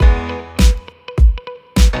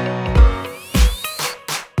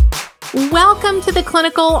Welcome to The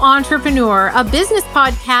Clinical Entrepreneur, a business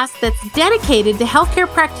podcast that's dedicated to healthcare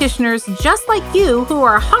practitioners just like you who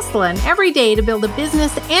are hustling every day to build a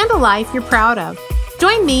business and a life you're proud of.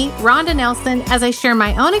 Join me, Rhonda Nelson, as I share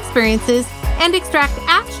my own experiences and extract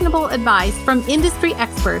actionable advice from industry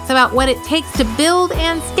experts about what it takes to build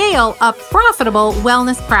and scale a profitable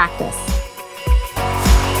wellness practice.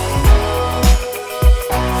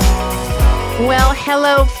 Well,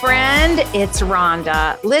 hello, friend. It's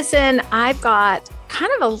Rhonda. Listen, I've got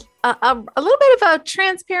kind of a little bit of a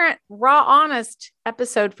transparent, raw, honest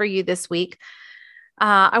episode for you this week.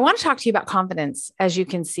 I want to talk to you about confidence, as you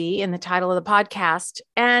can see in the title of the podcast,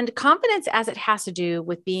 and confidence as it has to do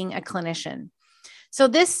with being a clinician. So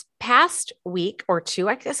this past week or two,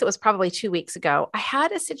 I guess it was probably 2 weeks ago, I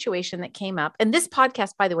had a situation that came up. And this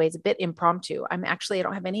podcast, by the way, is a bit impromptu. I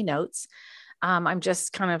don't have any notes. I'm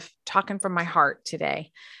just kind of talking from my heart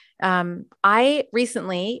today. I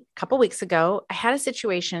recently, a couple of weeks ago, I had a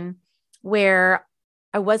situation where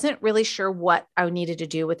I wasn't really sure what I needed to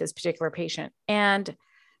do with this particular patient. And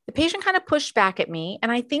the patient kind of pushed back at me.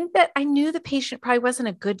 And I think that I knew the patient probably wasn't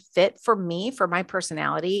a good fit for me, for my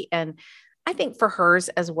personality, and I think for hers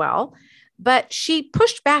as well. But she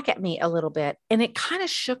pushed back at me a little bit and it kind of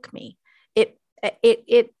shook me.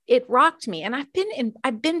 It rocked me. And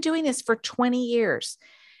I've been doing this for 20 years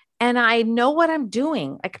and I know what I'm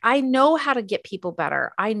doing. Like I know how to get people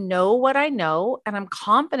better. I know what I know and I'm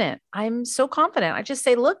confident. I'm so confident. I just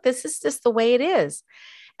say, look, this is just the way it is.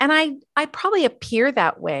 And I probably appear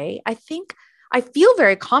that way. I think I feel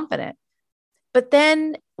very confident. But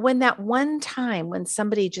then when that one time when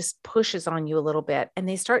somebody just pushes on you a little bit and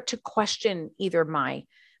they start to question either my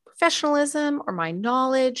professionalism or my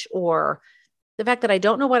knowledge or the fact that I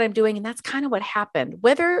don't know what I'm doing. And that's kind of what happened,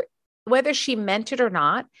 whether she meant it or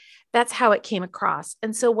not, that's how it came across.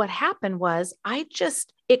 And so what happened was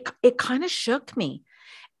it kind of shook me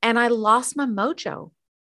and I lost my mojo.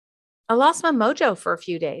 I lost my mojo for a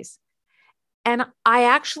few days. And I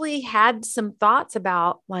actually had some thoughts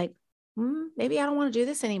about like, maybe I don't want to do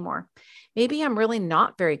this anymore. Maybe I'm really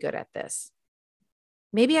not very good at this.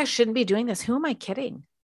 Maybe I shouldn't be doing this. Who am I kidding?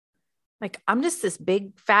 Like, I'm just this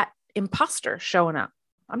big fat imposter showing up.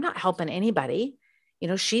 I'm not helping anybody.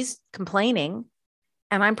 She's complaining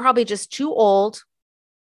and I'm probably just too old.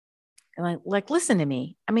 And like, listen to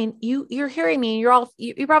me. I mean, you're hearing me. You're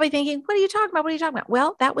probably thinking, what are you talking about? What are you talking about?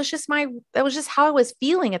 Well, that was just how I was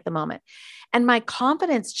feeling at the moment. And my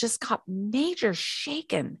confidence just got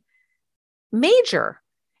shaken. Major.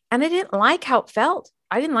 And I didn't like how it felt.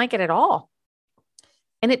 I didn't like it at all.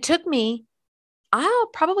 And it took me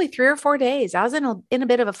probably 3 or 4 days. I was in a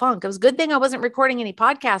bit of a funk. It was a good thing I wasn't recording any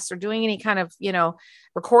podcasts or doing any kind of,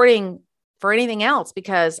 recording for anything else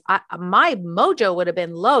because my mojo would have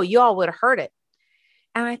been low. You all would have heard it.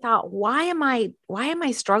 And I thought, why am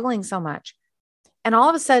I struggling so much? And all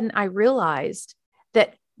of a sudden I realized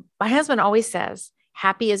that my husband always says,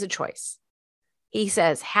 happy is a choice. He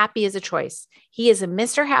says, happy is a choice. He is a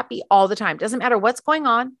Mr. Happy all the time. Doesn't matter what's going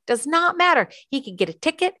on. Does not matter. He could get a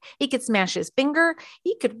ticket. He could smash his finger.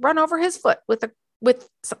 He could run over his foot with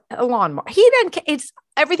a lawnmower. He doesn't.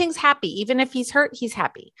 Everything's happy. Even if he's hurt, he's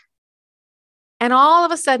happy. And all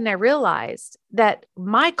of a sudden I realized that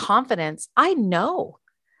my confidence, I know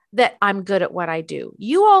that I'm good at what I do.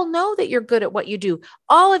 You all know that you're good at what you do.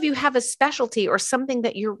 All of you have a specialty or something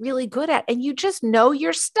that you're really good at, and you just know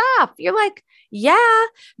your stuff. You're like, yeah,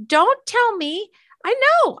 don't tell me. I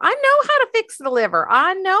know how to fix the liver.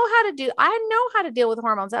 I know how to deal with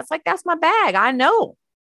hormones. That's my bag. I know.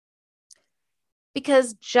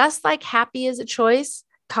 Because just like happy is a choice,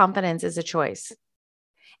 confidence is a choice.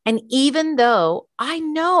 And even though I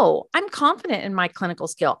know I'm confident in my clinical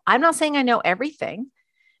skill, I'm not saying I know everything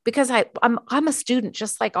because I'm a student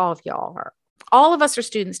just like all of y'all are. All of us are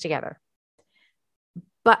students together.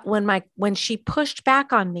 But when she pushed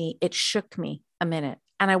back on me, it shook me a minute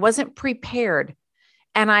and I wasn't prepared.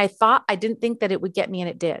 And I didn't think that it would get me, and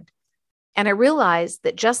it did. And I realized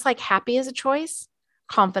that just like happy is a choice,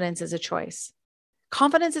 confidence is a choice.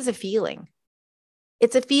 Confidence is a feeling.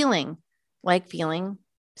 It's a feeling like feeling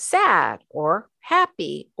sad or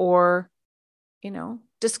happy or,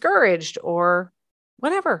 discouraged or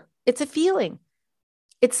whatever. It's a feeling.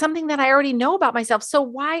 It's something that I already know about myself. So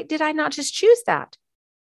why did I not just choose that?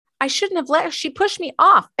 I shouldn't have let her. She pushed me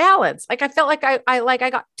off balance. Like I felt like I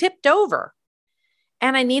got tipped over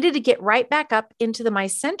and I needed to get right back up into my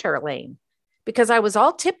center lane because I was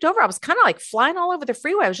all tipped over. I was kind of like flying all over the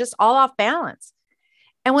freeway. I was just all off balance.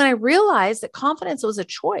 And when I realized that confidence was a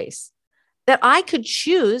choice, that I could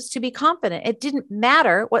choose to be confident, it didn't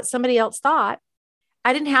matter what somebody else thought.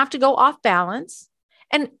 I didn't have to go off balance.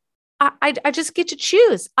 And I just get to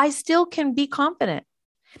choose. I still can be confident.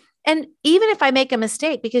 And even if I make a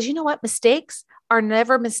mistake, because you know what? Mistakes are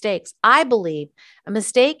never mistakes. I believe a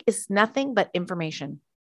mistake is nothing but information.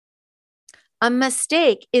 A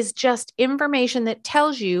mistake is just information that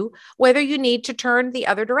tells you whether you need to turn the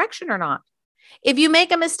other direction or not. If you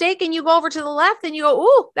make a mistake and you go over to the left and you go,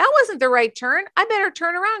 "Ooh, that wasn't the right turn. I better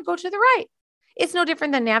turn around and go to the right." It's no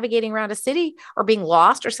different than navigating around a city or being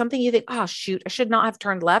lost or something. You think, "Oh, shoot, I should not have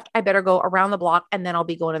turned left. I better go around the block and then I'll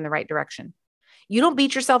be going in the right direction." You don't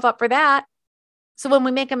beat yourself up for that. So when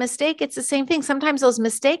we make a mistake, it's the same thing. Sometimes those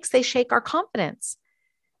mistakes, they shake our confidence.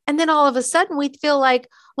 And then all of a sudden we feel like,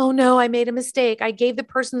 "Oh no, I made a mistake. I gave the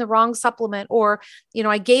person the wrong supplement," or,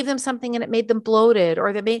 I gave them something and it made them bloated,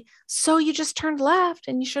 or so you just turned left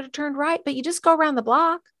and you should have turned right, but you just go around the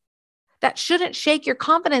block. That shouldn't shake your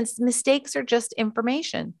confidence. Mistakes are just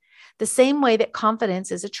information. The same way that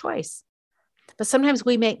confidence is a choice. But sometimes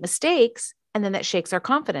we make mistakes and then that shakes our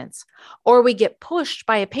confidence. Or we get pushed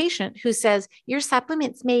by a patient who says, "Your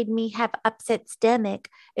supplements made me have upset stomach."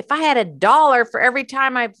 If I had $1 for every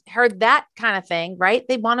time I've heard that kind of thing, right?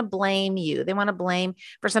 They want to blame you. They want to blame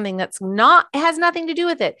for something that's not, it has nothing to do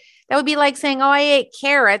with it. That would be like saying, "Oh, I ate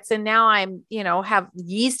carrots and now I'm, have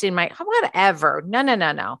yeast in my," whatever. No, no,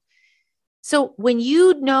 no, no. So when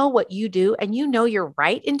you know what you do and you know you're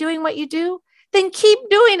right in doing what you do, then keep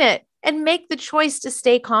doing it and make the choice to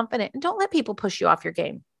stay confident, and don't let people push you off your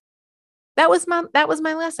game. That was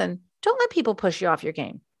my lesson. Don't let people push you off your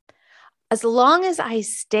game. As long as I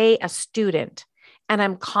stay a student and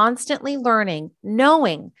I'm constantly learning,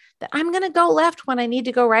 knowing that I'm going to go left when I need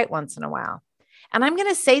to go right once in a while, and I'm going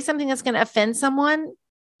to say something that's going to offend someone,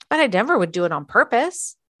 but I never would do it on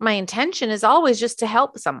purpose. My intention is always just to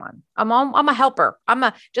help someone. I'm a helper.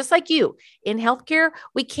 Just like you in healthcare,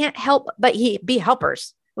 we can't help but be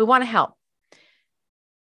helpers. We want to help,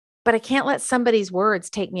 but I can't let somebody's words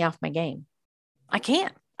take me off my game. I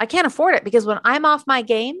can't afford it, because when I'm off my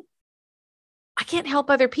game, I can't help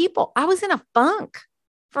other people. I was in a funk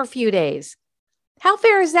for a few days. How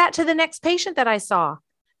fair is that to the next patient that I saw,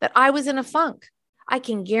 that I was in a funk? I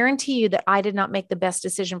can guarantee you that I did not make the best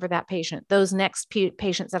decision for that patient. Those next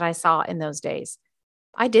patients that I saw in those days,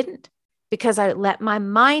 I didn't, because I let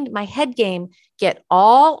my head game get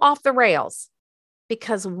all off the rails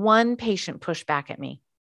because one patient pushed back at me.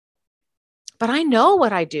 But I know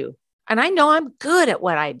what I do, and I know I'm good at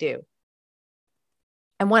what I do.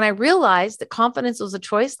 And when I realized that confidence was a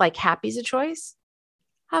choice, like happy's a choice,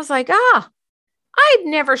 I was like, I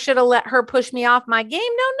never should have let her push me off my game.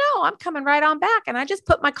 No, I'm coming right on back. And I just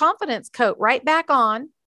put my confidence coat right back on,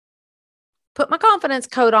 put my confidence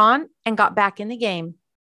coat on, and got back in the game.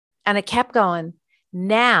 And I kept going.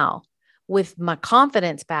 Now, with my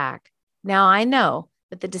confidence back, now I know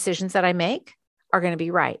that the decisions that I make are going to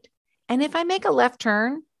be right. And if I make a left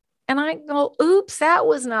turn and I go, "Oops, that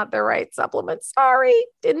was not the right supplement. Sorry,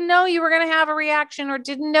 didn't know you were going to have a reaction, or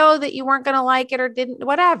didn't know that you weren't going to like it, or didn't,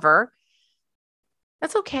 whatever."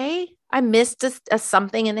 That's okay. I missed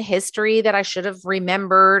something in the history that I should have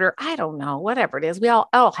remembered, or I don't know, whatever it is. It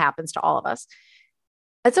all happens to all of us.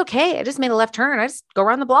 It's okay. I just made a left turn. I just go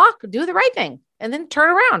around the block, do the right thing, and then turn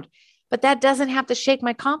around. But that doesn't have to shake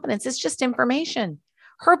my confidence. It's just information.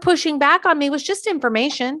 Her pushing back on me was just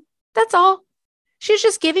information. That's all. She was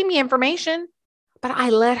just giving me information, but I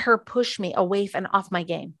let her push me away and off my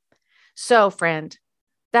game. So, friend,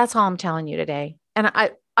 that's all I'm telling you today. And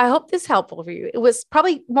I hope this is helpful for you. It was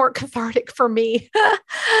probably more cathartic for me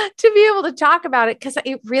to be able to talk about it, because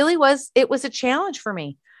it was a challenge for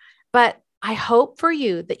me. But I hope for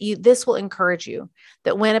you that this will encourage you,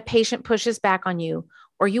 that when a patient pushes back on you,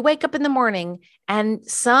 or you wake up in the morning and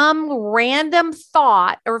some random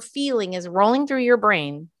thought or feeling is rolling through your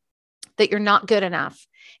brain that you're not good enough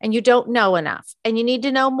and you don't know enough and you need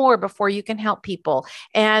to know more before you can help people,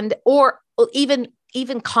 or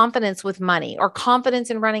even confidence with money, or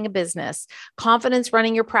confidence in running a business, confidence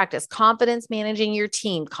running your practice, confidence managing your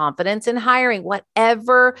team, confidence in hiring,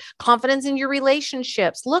 whatever, confidence in your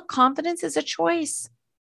relationships. Look, confidence is a choice.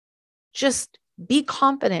 Just be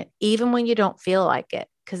confident even when you don't feel like it,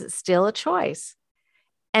 because it's still a choice.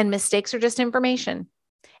 And mistakes are just information.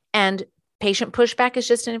 And patient pushback is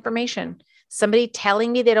just an information. Somebody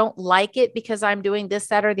telling me they don't like it because I'm doing this,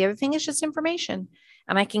 that, or the other thing is just information.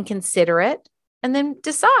 And I can consider it and then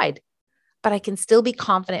decide, but I can still be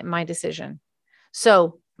confident in my decision.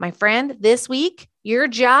 So, my friend, this week, your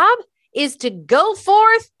job is to go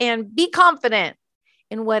forth and be confident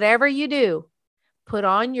in whatever you do. Put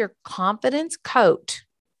on your confidence coat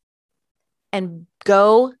and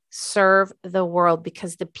go serve the world,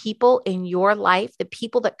 because the people in your life, the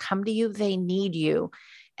people that come to you, they need you.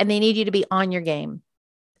 And they need you to be on your game,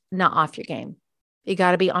 not off your game. You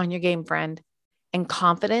got to be on your game, friend. And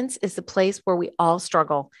confidence is the place where we all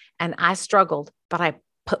struggle. And I struggled, but I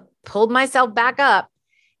pulled myself back up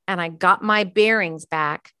and I got my bearings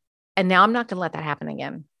back. And now I'm not going to let that happen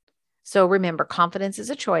again. So remember, confidence is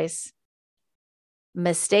a choice.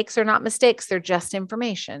 Mistakes are not mistakes. They're just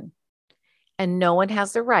information. And no one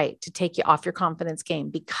has the right to take you off your confidence game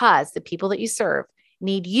because the people that you serve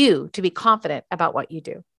need you to be confident about what you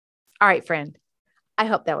do. All right, friend. I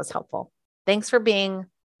hope that was helpful. Thanks for being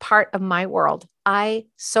part of my world. I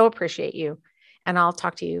so appreciate you. And I'll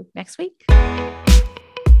talk to you next week.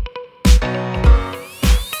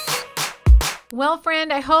 Well,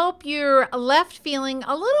 friend, I hope you're left feeling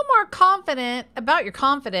a little more confident about your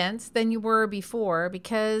confidence than you were before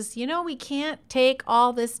because, we can't take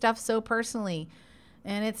all this stuff so personally.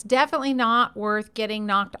 And it's definitely not worth getting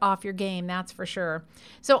knocked off your game, that's for sure.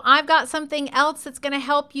 So I've got something else that's going to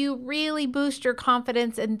help you really boost your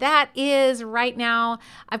confidence. And that is right now,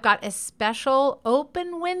 I've got a special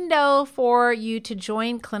open window for you to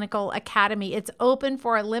join Clinical Academy. It's open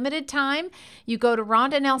for a limited time. You go to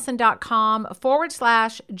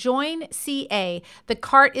rondanelson.com/join-CA. The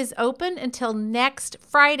cart is open until next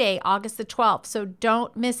Friday, August the 12th. So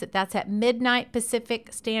don't miss it. That's at midnight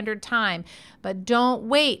Pacific Standard Time. But don't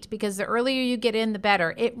wait because the earlier you get in, the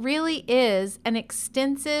better. It really is an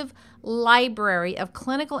extensive library of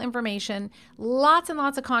clinical information, lots and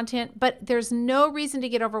lots of content, but there's no reason to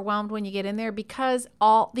get overwhelmed when you get in there because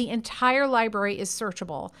the entire library is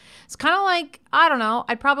searchable. It's kind of like, I don't know,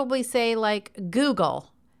 I'd probably say like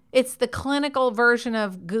Google. It's the clinical version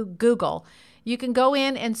of Google. You can go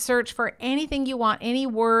in and search for anything you want, any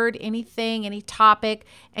word, anything, any topic,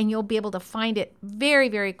 and you'll be able to find it very,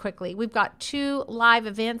 very quickly. We've got 2 live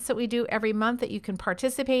events that we do every month that you can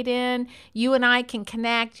participate in. You and I can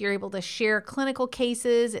connect. You're able to share clinical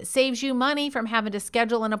cases. It saves you money from having to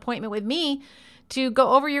schedule an appointment with me to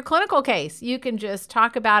go over your clinical case. You can just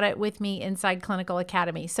talk about it with me inside Clinical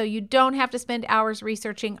Academy. So you don't have to spend hours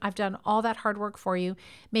researching. I've done all that hard work for you,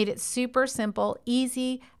 made it super simple,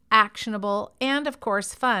 easy, actionable, and of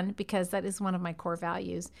course fun, because that is one of my core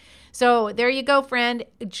values. So there you go, friend.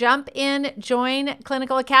 Jump in, join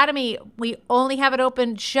Clinical Academy. We only have it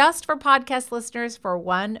open just for podcast listeners for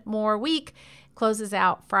 1 more week. Closes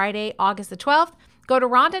out Friday, August the 12th. Go to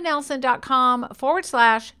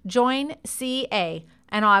rondanelson.com/join-CA,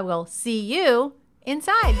 and I will see you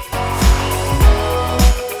inside.